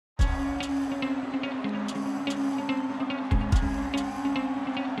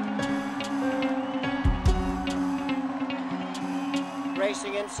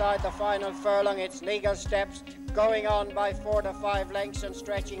racing inside the final furlong. It's legal steps, going on by 4 to 5 lengths and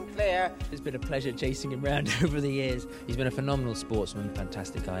stretching clear. It's been a pleasure chasing him round over the years. He's been a phenomenal sportsman,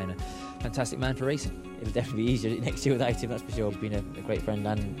 fantastic guy and a fantastic man for racing. It'll definitely be easier next year without him, that's for sure. He's been a great friend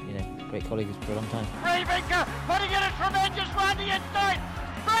and great colleague for a long time. Bravenka putting in a tremendous run the inside.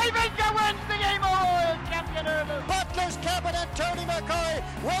 Bravenka wins the Game Royal Champion Hurdle. Butler's Cabin and Tony McCoy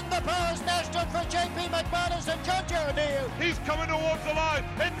won the Powers National for JP McManus and John O'Neill. He's coming towards the line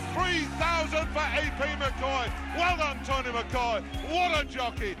in 3,000 for AP McCoy. Well done, Tony McCoy. What a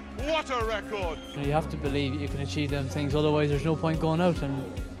jockey. What a record. You have to believe you can achieve them things, otherwise there's no point going out, and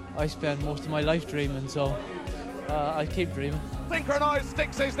I spent most of my life dreaming, so I keep dreaming. Synchronised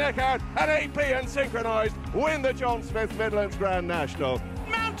sticks his neck out, and AP and Synchronised win the John Smith Midlands Grand National.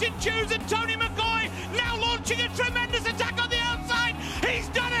 Mountain Dews and Tony McCoy now launching a tremendous attack on the outside. He's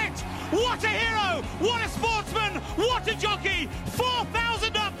done it! What a hero! What a sportsman! What a jockey!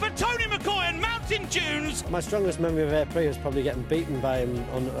 4,000 up for Tony McCoy and Mountain Dews. My strongest memory of AP is probably getting beaten by him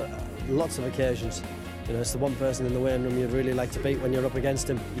on lots of occasions. You know, it's the one person in the weighing room you'd really like to beat when you're up against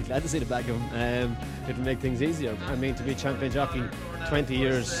him. You're glad to see the back of him. It'll make things easier. I mean, to be champion jockey 20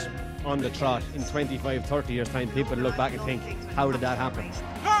 years on the trot, in 25, 30 years' time, people look back and think, how did that happen?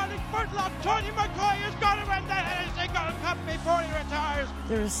 Garlic Furlong, Tony McCoy is going to win the Hennessy Gold Cup before he retires.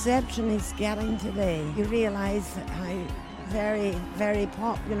 The reception he's getting today, you realise how very, very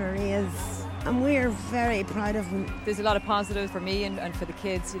popular he is. And we're very proud of him. There's a lot of positives for me and for the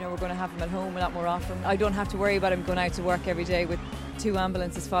kids. You know, we're going to have him at home a lot more often. I don't have to worry about him going out to work every day with 2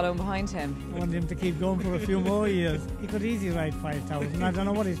 ambulances following behind him. I want him to keep going for a few more years. He could easily ride 5,000. I don't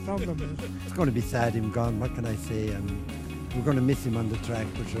know what his problem is. It's going to be sad him gone, what can I say? We're going to miss him on the track,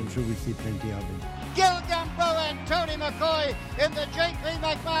 but I'm sure we'll see plenty of him. Gil Gamboa and Tony McCoy in the JP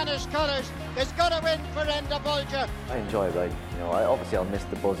McManus colours is going to win for Enda Bulger. I enjoy riding. You know, I'll miss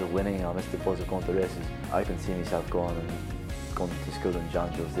the buzz of winning. I'll miss the buzz of going to races. I can see myself going to school in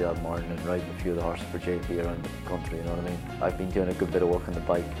John Jules the odd morning and riding a few of the horses for JP around the country. You know what I mean? I've been doing a good bit of work on the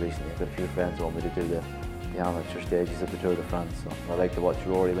bike recently. I've got a few friends who want me to do the amateur stages of the Tour de France. So I like to watch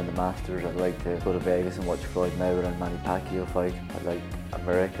Rory win the Masters. I'd like to go to Vegas and watch Floyd Mayweather and Manny Pacquiao fight. I'd like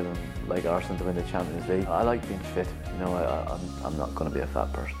America and like Arsenal to win the Champions League. I like being fit. You know, I'm not going to be a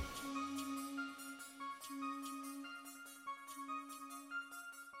fat person.